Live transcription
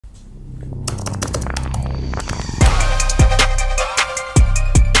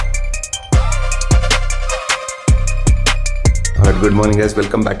Good morning guys,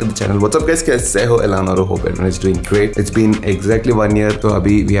 welcome back to the channel. What's up guys, kaise ho? Elanoro, hope everyone is doing great. It's been exactly 1 year, so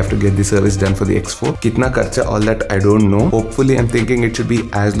abhi we have to get the service done for the X4. Kitna kharcha, all that I don't know. Hopefully I'm thinking it should be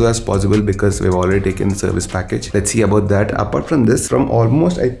as low as possible because we've already taken the service package. Let's see about that. Apart from this, from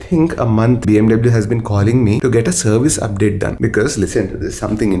almost I think a month, BMW has been calling me to get a service update done because listen to this,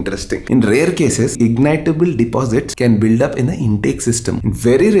 something interesting. In rare cases, ignitable deposits can build up in the intake system. In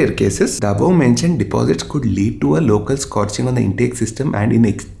very rare cases, the above mentioned deposits could lead to a local scorching on the intake system and in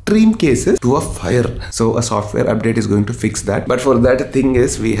extreme cases to a fire. So a software update is going to fix that. But for that, the thing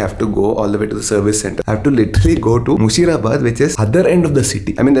is we have to go all the way to the service center. I have to literally go to Mushirabad, which is other end of the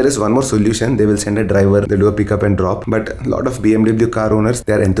city. I mean, there is one more solution. They will send a driver, they'll do a pickup and drop. But a lot of BMW car owners,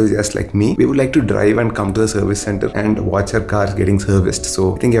 they are enthusiasts like me. We would like to drive and come to the service center and watch our cars getting serviced.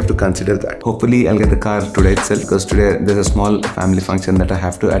 So I think you have to consider that. Hopefully I'll get the car today itself because today there's a small family function that I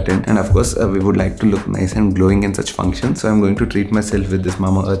have to attend. And of course, we would like to look nice and glowing in such functions. So I'm going to treat myself with this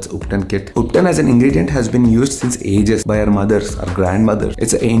MamaEarth's Ubtan kit. Ubtan as an ingredient has been used since ages by our mothers, our grandmothers.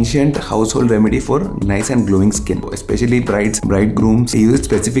 It's an ancient household remedy for nice and glowing skin, especially brides, bridegrooms. They use it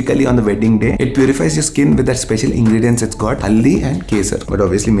specifically on the wedding day. It purifies your skin with that special ingredients. It's got haldi and kesar. But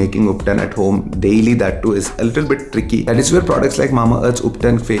obviously making Ubtan at home daily, that too, is a little bit tricky. That is where products like MamaEarth's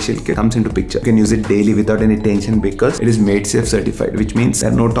Ubtan facial kit comes into picture. You can use it daily without any tension because it is made safe certified, which means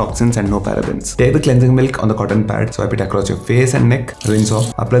there are no toxins and no parabens. Take the cleansing milk on the cotton pad, swipe it across your face and neck, rinse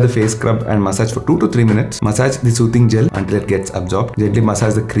off, apply the face scrub and massage for 2 to 3 minutes. Massage the soothing gel until it gets absorbed. Gently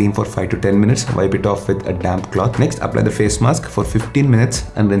massage the cream for 5 to 10 minutes. Wipe it off with a damp cloth. Next, apply the face mask for 15 minutes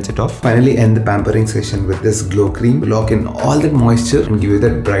and rinse it off. Finally, end the pampering session with this glow cream. Lock in all that moisture and give you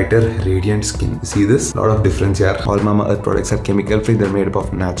that brighter, radiant skin. You see this? Lot of difference here. All MamaEarth products are chemical free. They're made up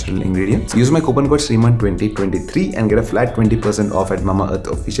of natural ingredients. Use my coupon code Sriman 2023 and get a flat 20% off at MamaEarth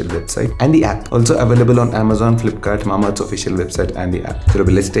official website and the app. Also available on Amazon, Flipkart, MamaEarth's official website and the app. So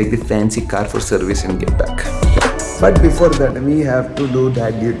let's take the fancy car for service and get back. But before that, we have to do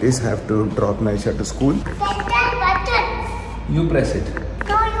that duties. Have to drop Naisha to school. Press that button. You press it.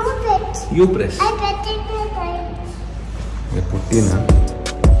 No, you press. You press. I press it this time. You put in.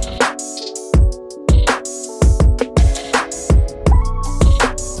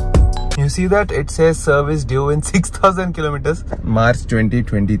 You see that it says service due in 6,000 kilometers, March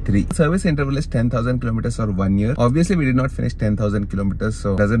 2023. Service interval is 10,000 kilometers or 1 year. Obviously, we did not finish 10,000 kilometers,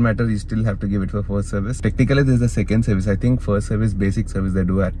 so doesn't matter. You still have to give it for first service. Technically, this is the second service. I think first service, basic service, they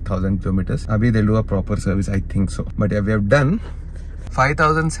do at 1,000 kilometers. Abhi they'll do a proper service. I think so. But yeah, we have done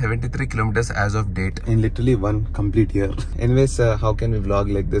 5,073 kilometers as of date in literally 1 complete year. Anyways, how can we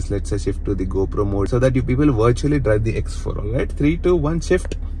vlog like this? Let's shift to the GoPro mode so that you people virtually drive the X4. Alright, 3, 2, 1,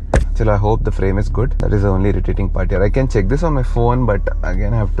 shift. So I hope the frame is good. That is the only irritating part here. I can check this on my phone, but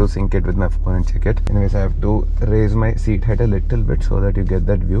again I have to sync it with my phone and check it. Anyways, I have to raise my seat height a little bit so that you get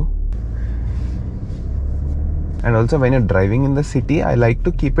that view. And also when you're driving in the city, I like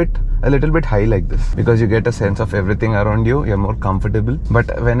to keep it a little bit high like this because you get a sense of everything around you. You're more comfortable.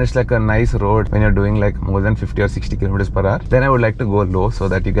 But when it's like a nice road, when you're doing like more than 50 or 60 kilometers per hour, then I would like to go low so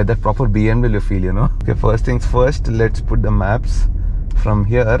that you get that proper BMW feel, you know. Okay, first things first, let's put the maps. From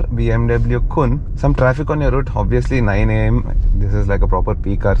here, BMW Kun, some traffic on your route, obviously 9 AM. This is like a proper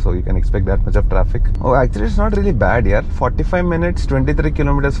peak hour, so you can expect that much of traffic. Oh, actually it's not really bad here. 45 minutes, 23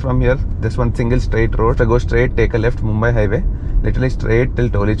 kilometers from here. This one single straight road. So go straight, take a left, Mumbai highway. Literally straight till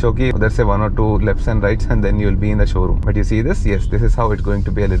Toli Choki. There's say 1 or 2 lefts and rights and then you'll be in the showroom. But you see this? Yes, this is how it's going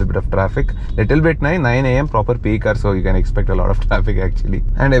to be, a little bit of traffic. Little bit 9 AM proper peak hour, so you can expect a lot of traffic actually.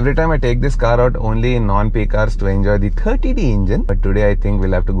 And every time I take this car out only in non-peak hours to enjoy the 30D engine. But today I think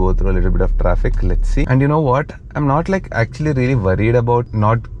we'll have to go through a little bit of traffic. Let's see. And you know what? I'm not like actually really worried about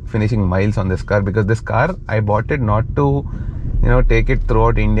not finishing miles on this car because this car, I bought it not to, you know, take it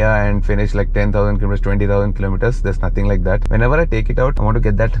throughout India and finish like 10,000 kilometers, 20,000 kilometers. There's nothing like that. Whenever I take it out, I want to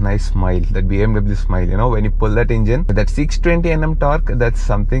get that nice smile, that BMW smile. You know, when you pull that engine with that 620 Nm torque, that's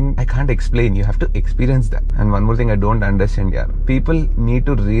something I can't explain. You have to experience that. And one more thing I don't understand here. People need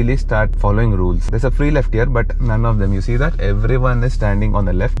to really start following rules. There's a free left here, but none of them. You see that? Everyone is standing on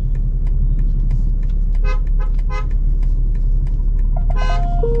the left.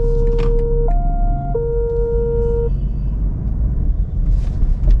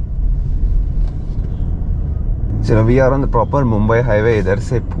 So we are on the proper Mumbai highway.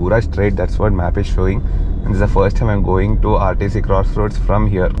 There's a pura straight, that's what map is showing. And this is the first time I'm going to RTC Crossroads from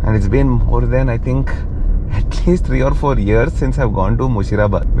here. And it's been more than, I think, at least 3 or 4 years since I've gone to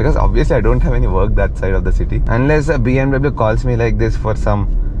Mushirabad. Because obviously I don't have any work that side of the city. Unless a BMW calls me like this for some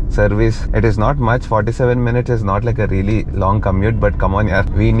service. It is not much. 47 minutes is not like a really long commute, but come on, yeah.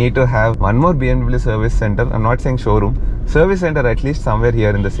 We need to have one more BMW service center. I'm not saying showroom. Service center at least somewhere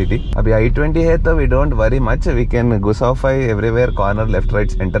here in the city. Abhi I-20 hai to we don't worry much. We can gusafai everywhere, corner, left, right,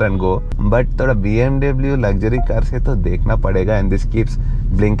 center and go. But thoda BMW luxury cars hai to dekhna padega, and this keeps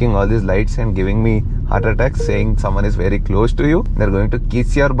blinking all these lights and giving me heart attacks, saying someone is very close to you. They're going to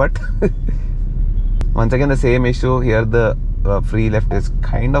kiss your butt. Once again, the same issue here. The free left is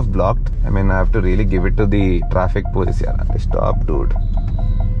kind of blocked. I mean, I have to really give it to the traffic police. Yeah, stop, dude.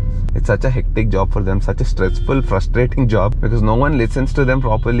 It's such a hectic job for them, such a stressful, frustrating job, because no one listens to them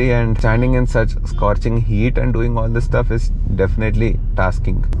properly, and standing in such scorching heat and doing all this stuff is definitely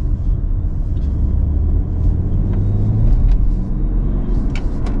tasking.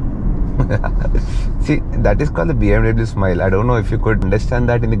 See, that is called the BMW smile. I don't know if you could understand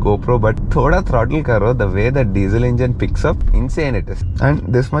that in the GoPro, but thoda throttle karo, the way the diesel engine picks up, insane it is. And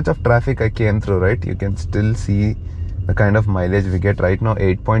this much of traffic I came through, right? You can still see the kind of mileage we get right now.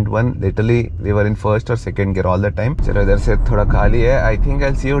 8.1. Literally, we were in first or second gear all the time. Chalo, idhar se thoda khali hai. I think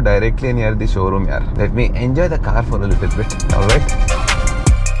I'll see you directly near the showroom, yaar. Let me enjoy the car for a little bit. Alright.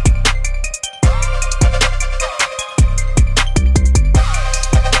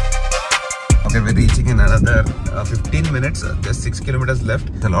 Okay, we're reaching in another 15 minutes, just 6 kilometers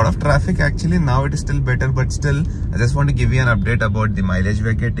left. There's a lot of traffic actually. Now it is still better, but still, I just want to give you an update about the mileage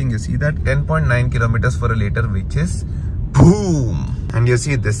we're getting. You see that 10.9 kilometers for a liter, which is boom. And you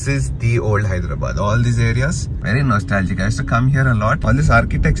see, this is the old Hyderabad. All these areas, very nostalgic. I used to come here a lot. All this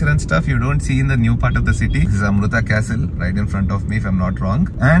architecture and stuff you don't see in the new part of the city. This is Amruta Castle right in front of me, if I'm not wrong.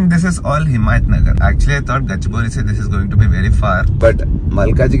 And this is all Himayat Nagar. Actually, I thought Gachibowli se this is going to be very far, but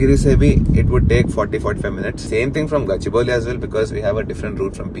Malkajgiri se bhi it would take 40-45 minutes. Same thing from Gachibowli as well, because we have a different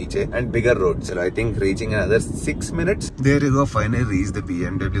route from Piche and bigger road. So I think reaching another 6 minutes. There you go. Finally reached the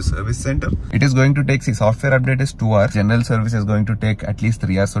BMW service center. It is going to take, see, software update is 2 hours. General service is going to take at least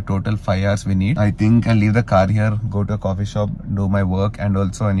 3 hours, so total 5 hours we need. I think I'll leave the car here, go to a coffee shop, do my work, and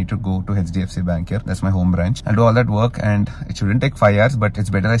also I need to go to HDFC Bank here. That's my home branch. I'll do all that work, and it shouldn't take 5 hours, but it's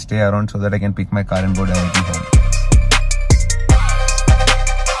better I stay around so that I can pick my car and go directly home.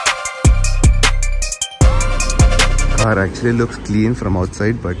 Car actually looks clean from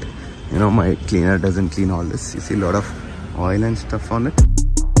outside, but you know, my cleaner doesn't clean all this. You see a lot of oil and stuff on it.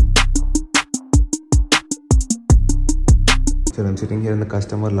 So I'm sitting here in the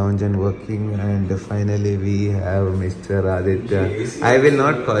customer lounge and working, and finally we have Mr. Aditya. I will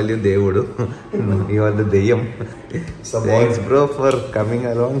not call you Devudu. You are the Deyam. Thanks bro for coming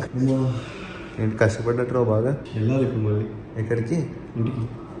along. And kashtapaddatro baga. Ekkadiki?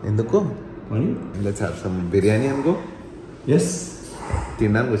 Enduku? Let's have some biryani and go. Yes.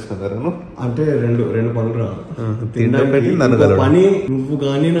 Tindan kuchunnaru. Ante rendu panura. Tindan petti nannu kalavu. Pani nuvvu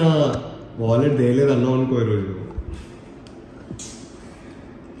gaani na wallet deyaledu annavu anko ee roju.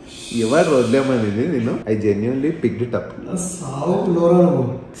 I genuinely picked it up.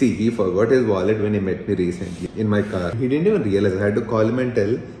 See, he forgot his wallet when he met me recently in my car. He didn't even realize. I had to call him and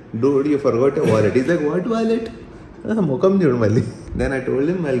tell, dude, you forgot your wallet. He's like, what wallet? Then I told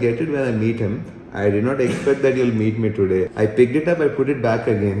him I'll get it when I meet him. I did not expect that you'll meet me today. I picked it up, I put it back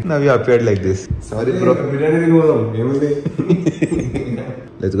again. Now you appeared like this. Sorry bro.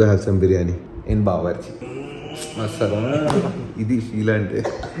 Let's go have some biryani in Bawarchi.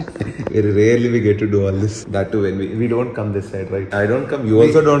 Very rarely we get to do all this. That too when we don't come this side, right? I don't come. You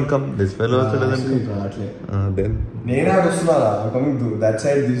also don't come. This fellow also doesn't come. Then I'm coming to that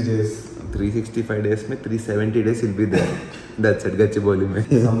side these days. 365 days, 370 days he'll be there. That's it, Gachibowli mein.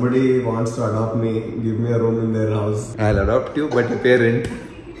 Somebody wants to adopt me, give me a room in their house. I'll adopt you, but you pay rent.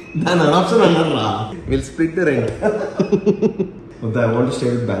 Then adoption we'll split the rent. But I want to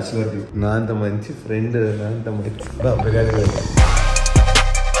stay with bachelor. Naan the manchi friend.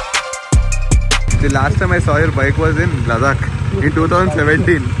 The last time I saw your bike was in Ladakh in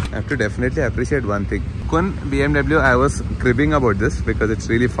 2017. I have to definitely appreciate one thing. Kun BMW, I was cribbing about this because it's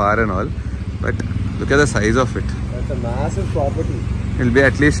really far and all. But look at the size of it. That's a massive property. It'll be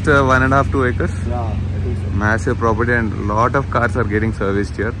at least 1.5 to 2 acres. Yeah, I think so. Massive property, and a lot of cars are getting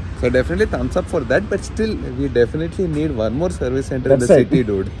serviced here. So definitely thumbs up for that. But still, we definitely need one more service center in the city,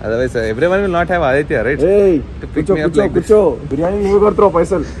 dude. Otherwise, everyone will not have Aditya, right? Hey, to pick me up like this. Biryani you kar throw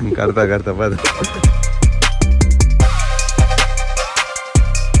paisal. Karta bad.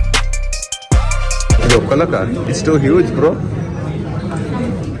 Local car. It's too huge, bro.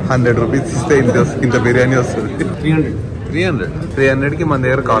 100 rupees stay in the biryani also. 300 ki man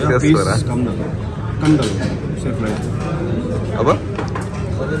దగ్గర coffee వస్తారా అబ్బా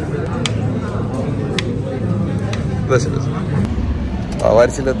bus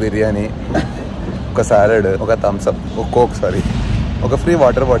బావర్చిలో biryani, ఒక salad, ఒక Thums up, ఒక coke, sorry, ఒక free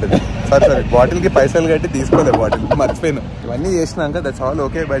water bottle. Sorry బాటిల్కి పైసలు కట్టి తీసుకోలేదు, బాటిల్ మర్చిపోయాను. ఇవన్నీ చేసినాక that's all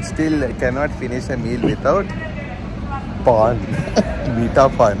okay, but still I cannot finish a meal without pan. Meetha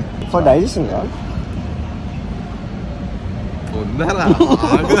pan for digestion గా ఉందరా,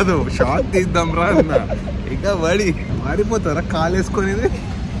 ఆగదు. షార్ట్ తీద్దాం రా అన్న. ఇంకా మారిపోతారా కాలు వేసుకొని.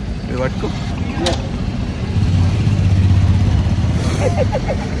 ఇది పట్టుకో.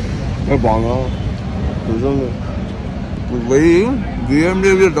 బాగా పోయి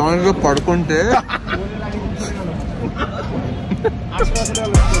BMW దానిలో పడుకుంటే.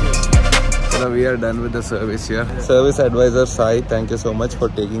 So we are done with the service here. Service advisor Sai, thank you so much for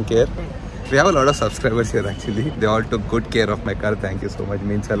taking care. We have a lot of subscribers here actually. They all took good care of my car. Thank you so much,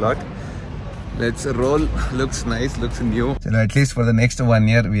 means a lot. Let's roll. Looks nice, looks new. So at least for the next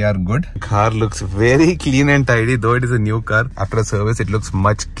 1 year we are good. Car looks very clean and tidy, though it is a new car. After a service it looks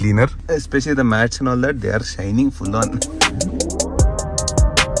much cleaner, especially the mats and all that. They are shining full on.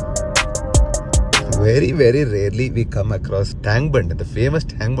 Very rarely we come across Tank Bund, the famous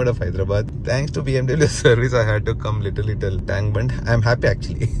Tank Bund of Hyderabad. Thanks to BMW service, I had to come little Tank Bund. I'm happy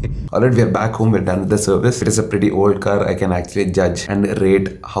actually. Alright, we are back home. We're done with the service. It is a pretty old car. I can actually judge and rate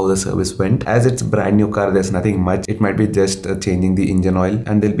how the service went. As it's brand new car, there's nothing much. It might be just changing the engine oil,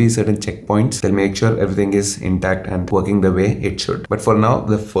 and there'll be certain checkpoints. They'll make sure everything is intact and working the way it should. But for now,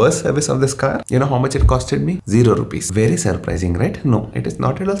 the first service of this car, you know how much it costed me? 0 rupees. Very surprising, right? No, it is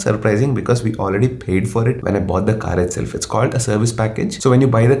not at all surprising because we already paid for it when I bought the car itself. It's called a service package. So when you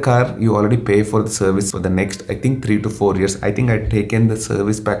buy the car, you already pay for the service for the next, I think, 3 to 4 years. I think I'd taken the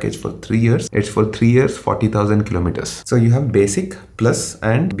service package for 3 years. It's for 3 years, 40,000 kilometers. So you have basic plus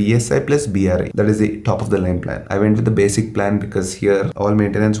and BSI plus BRI. That is the top of the line plan. I went with the basic plan because here all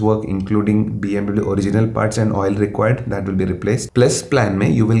maintenance work, including BMW original parts and oil required, that will be replaced. Plus plan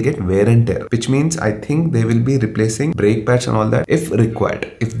mein you will get wear and tear, which means I think they will be replacing brake pads and all that if required.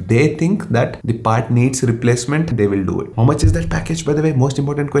 If they think that the part needs replacement, they will do it. How much is that package, by the way? Most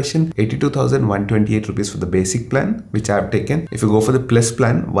important question. 82,128 rupees for the basic plan, which I have taken. If you go for the plus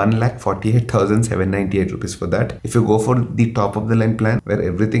plan, 1,48,798 rupees for that. If you go for the top of the line plan, where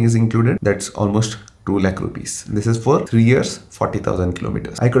everything is included, that's almost 2 lakh rupees. This is for 3 years, 40,000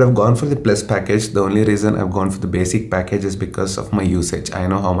 kilometers. I could have gone for the plus package. The only reason I've gone for the basic package is because of my usage. I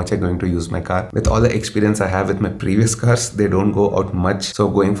know how much I'm going to use my car. With all the experience I have with my previous cars, they don't go out much. So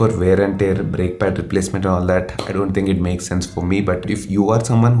going for wear and tear, brake pad replacement and all that, I don't think it makes sense for me. But if you are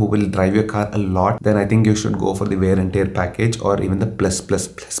someone who will drive your car a lot, then I think you should go for the wear and tear package or even the plus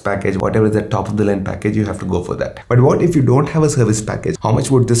package. Whatever is the top of the line package, you have to go for that. But what if you don't have a service package? How much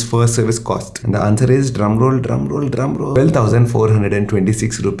would this first service cost? And the answer is drum roll.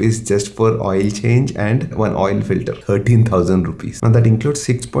 12,426 rupees just for oil change and one oil filter. 13,000 rupees. Now that includes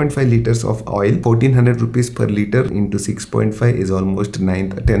 6.5 liters of oil. 1,400 rupees per liter into 6.5 is almost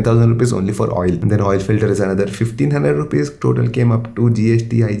 10,000 rupees only for oil. And then oil filter is another 1,500 rupees. Total came up to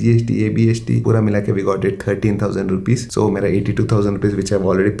GST, IGST, ABST. Pura mila ke we got it 13,000 rupees. So mera 82,000 rupees which I've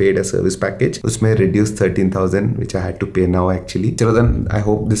already paid as service package. Usme reduced 13,000 which I had to pay now actually. So then I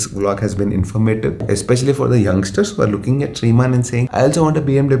hope this vlog has been informative, especially for the youngsters who are looking at Sriman and saying, I also want a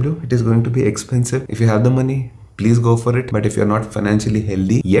BMW. It is going to be expensive. If you have the money, please go for it. But if you're not financially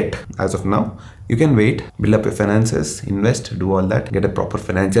healthy yet, as of now, you can wait, build up your finances, invest, do all that, get a proper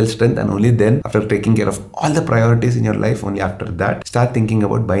financial strength, and only then, after taking care of all the priorities in your life, only after that, start thinking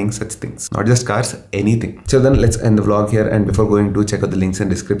about buying such things. Not just cars, anything. So then let's end the vlog here, and before going to check out the links in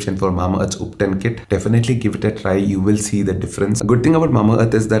description for MamaEarth's Ubtan kit. Definitely give it a try. You will see the difference. A good thing about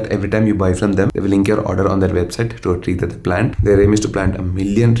MamaEarth is that every time you buy from them, they will link your order on their website to a tree that they plant. Their aim is to plant 1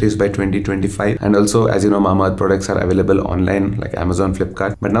 million trees by 2025. And also, as you know, MamaEarth products are available online like Amazon,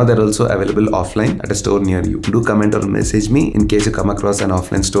 Flipkart, but now they're also available offline at a store near you. Do comment or message me in case you come across an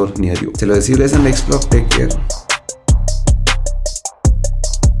offline store near you. So, see you guys in the next vlog. Take care.